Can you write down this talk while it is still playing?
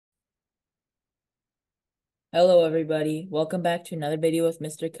Hello everybody, welcome back to another video with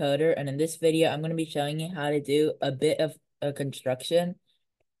Mr. Coder, and in this video I'm going to be showing you how to do a bit of a construction,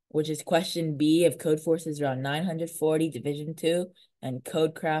 which is question B of Codeforces Round 940 Division 2 and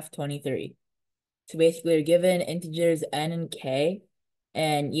CodeCraft-23. So basically you're given integers n and k,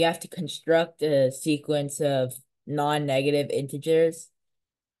 and you have to construct a sequence of non-negative integers,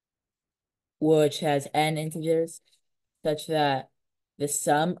 which has n integers, such that the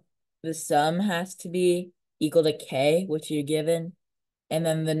sum has to be equal to k, which you're given, and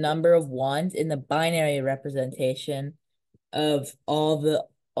then the number of ones in the binary representation of all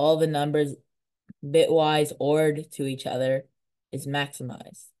the numbers bitwise ORed to each other is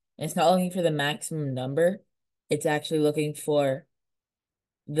maximized. And it's not looking for the maximum number, it's actually looking for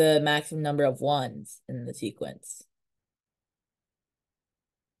the maximum number of ones in the sequence.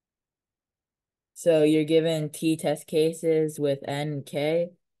 So you're given t test cases with n and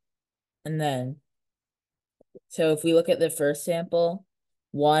k, and then so if we look at the first sample,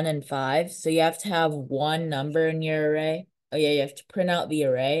 1 and 5, so you have to have one number in your array. Oh yeah, you have to print out the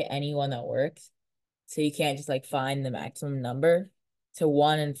array, any one that works. So you can't just like find the maximum number. So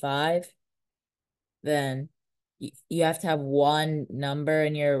 1 and 5, then you have to have one number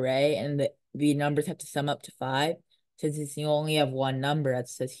in your array, and the numbers have to sum up to 5. Since you only have one number, as it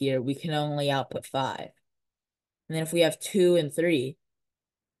says here, we can only output 5. And then if we have 2 and 3,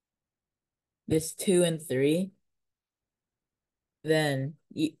 this 2 and 3, then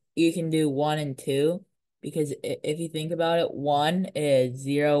you can do 1 and 2, because if you think about it, 1 is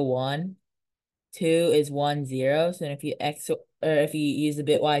 0, 1, 2 is 1, 0. So then if if you use the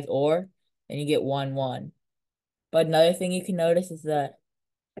bitwise OR, then you get 1, 1. But another thing you can notice is that,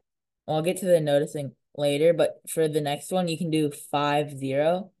 well, I'll get to the noticing later, but for the next one, you can do 5,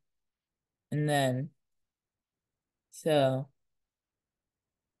 0. And then, so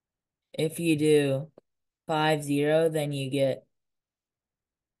if you do 5, 0, then you get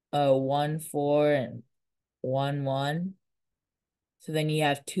a 1, 4, and 1, 1. So then you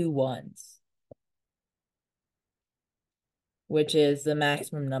have 2 ones, which is the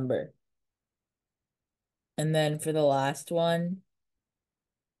maximum number. And then for the last one,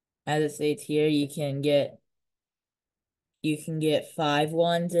 as it states here, you can get 5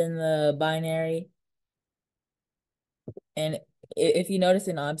 ones in the binary. And if you notice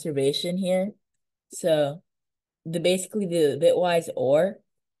an observation here, so basically the bitwise OR,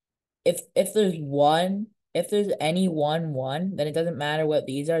 if there's any 1, 1, then it doesn't matter what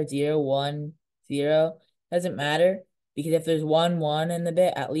these are, 0, 1, 0, doesn't matter, because if there's 1, 1 in the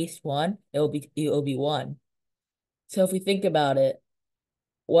bit, at least one, it will be 1. So if we think about it,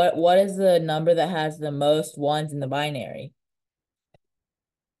 what is the number that has the most ones in the binary?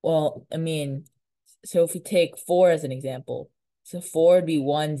 Well, I mean, so if we take 4 as an example, so 4 would be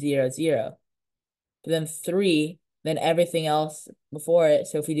 1, 0, 0. But then 3, then everything else before it.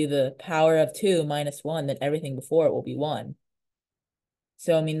 So if we do the power of 2 minus 1, then everything before it will be 1.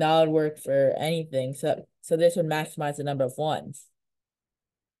 So I mean that would work for anything. So this would maximize the number of ones.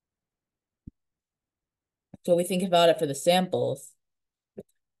 So we think about it for the samples.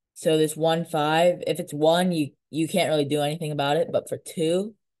 So this 1, 5, if it's 1, you can't really do anything about it. But for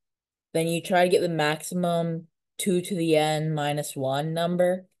 2, then you try to get the maximum 2 to the n minus 1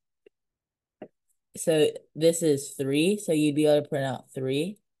 number. So this is 3, so you'd be able to print out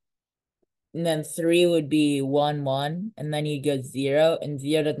 3. And then 3 would be 1, 1, and then you'd go 0, and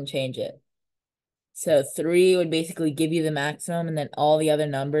 0 doesn't change it. So 3 would basically give you the maximum, and then all the other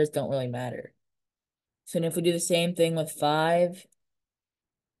numbers don't really matter. So if we do the same thing with 5,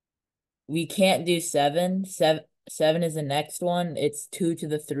 we can't do 7. 7 is the next one. It's 2 to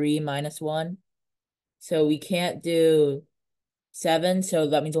the 3 minus 1. So we can't do 7, so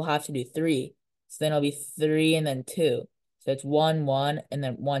that means we'll have to do 3. So then it'll be 3 and then 2. So it's 1, 1, and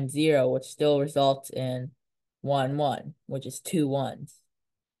then 1, 0, which still results in 1, 1, which is 2 ones.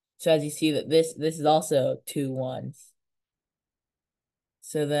 So as you see that this is also 2 ones.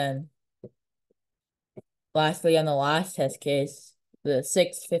 So then lastly, on the last test case, the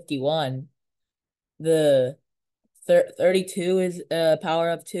 651, the 32 is a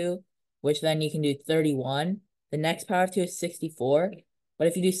power of 2, which then you can do 31. The next power of 2 is 64. But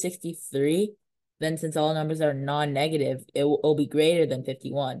if you do 63, then since all numbers are non-negative, it'll be greater than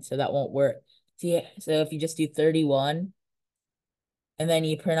 51, so that won't work. See, so if you just do 31, and then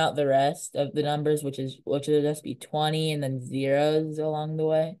you print out the rest of the numbers, which will just be 20 and then zeros along the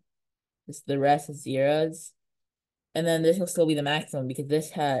way. The rest is zeros. And then this will still be the maximum because this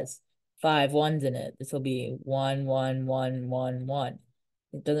has 5 ones in it. This will be 1, 1, 1, 1, 1.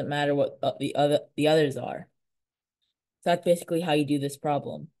 It doesn't matter what the others are. So that's basically how you do this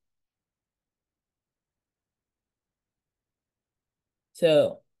problem.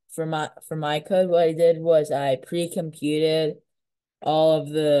 So for my code, what I did was I pre-computed all of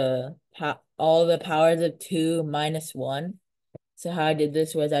the powers of 2 minus 1. So how I did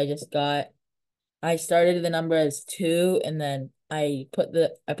this was I started the number as 2, and then I put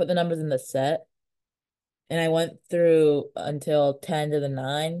the numbers in the set, and I went through until 10 to the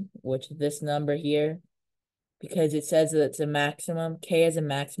 9, which is this number here, because it says that it's a maximum. K is a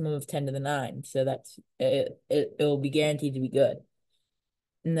maximum of 10 to the 9, so that's it will be guaranteed to be good.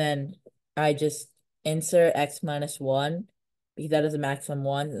 And then I just insert x minus 1, because that is a maximum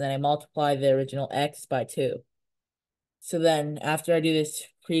 1, and then I multiply the original x by 2. So then after I do this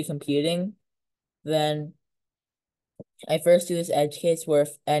pre-computing, then I first do this edge case where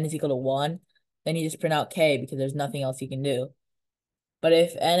if n is equal to 1, then you just print out k, because there's nothing else you can do. But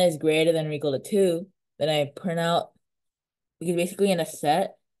if n is greater than or equal to 2, then I print out, because basically in a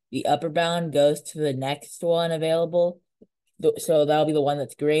set, the upper bound goes to the next one available, so that'll be the one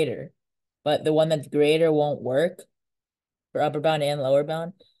that's greater. But the one that's greater won't work for upper bound and lower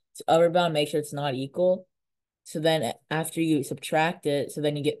bound. So upper bound, make sure it's not equal. So then after you subtract it,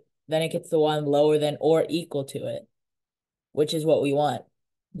 then it gets the one lower than or equal to it, which is what we want.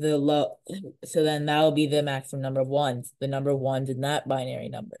 So then that'll be the maximum number of ones, the number of ones in that binary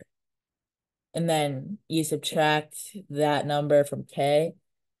number. And then you subtract that number from k.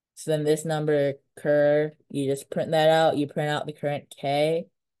 So then this number curve, you just print that out, you print out the current k.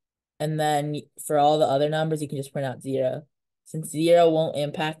 And then for all the other numbers, you can just print out 0. Since 0 won't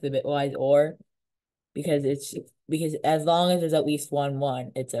impact the bitwise OR, because as long as there's at least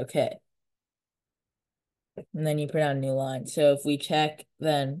 1, it's okay. And then you print out a new line. So if we check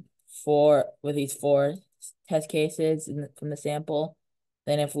then with these 4 test cases from the sample,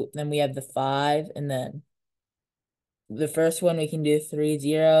 then we have the 5, and then the first one we can do 3,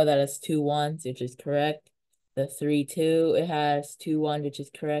 0, that has 2 1s, which is correct. The 3, 2, it has 2 1, which is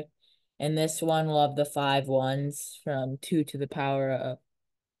correct. And this one will have the 5 1s from 2 to the power of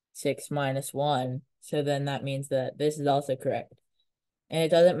 6 minus 1. So then that means that this is also correct. And it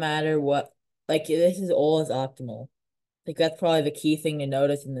doesn't matter what, like, this is always optimal. Like, that's probably the key thing to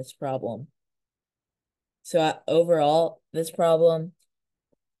notice in this problem. So overall, this problem,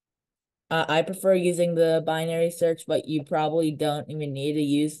 I prefer using the binary search, but you probably don't even need to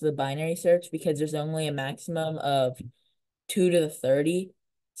use the binary search, because there's only a maximum of 2 to the 30.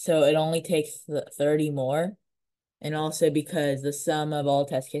 So it only takes 30 more. And also because the sum of all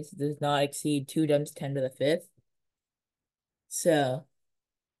test cases does not exceed 2 times 10 to the 5th. So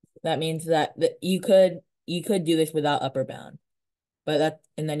that means that you could do this without upper bound.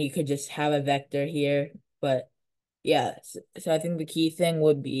 And then you could just have a vector here. But yeah, so I think the key thing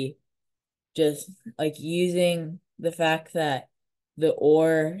would be just like using the fact that the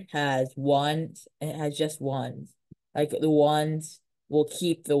OR has ones, it has just ones. Like the ones will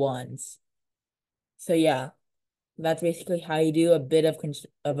keep the ones. So yeah, that's basically how you do a bit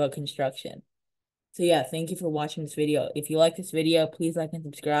of a construction. So yeah, thank you for watching this video. If you like this video, please like and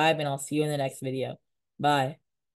subscribe, and I'll see you in the next video. Bye.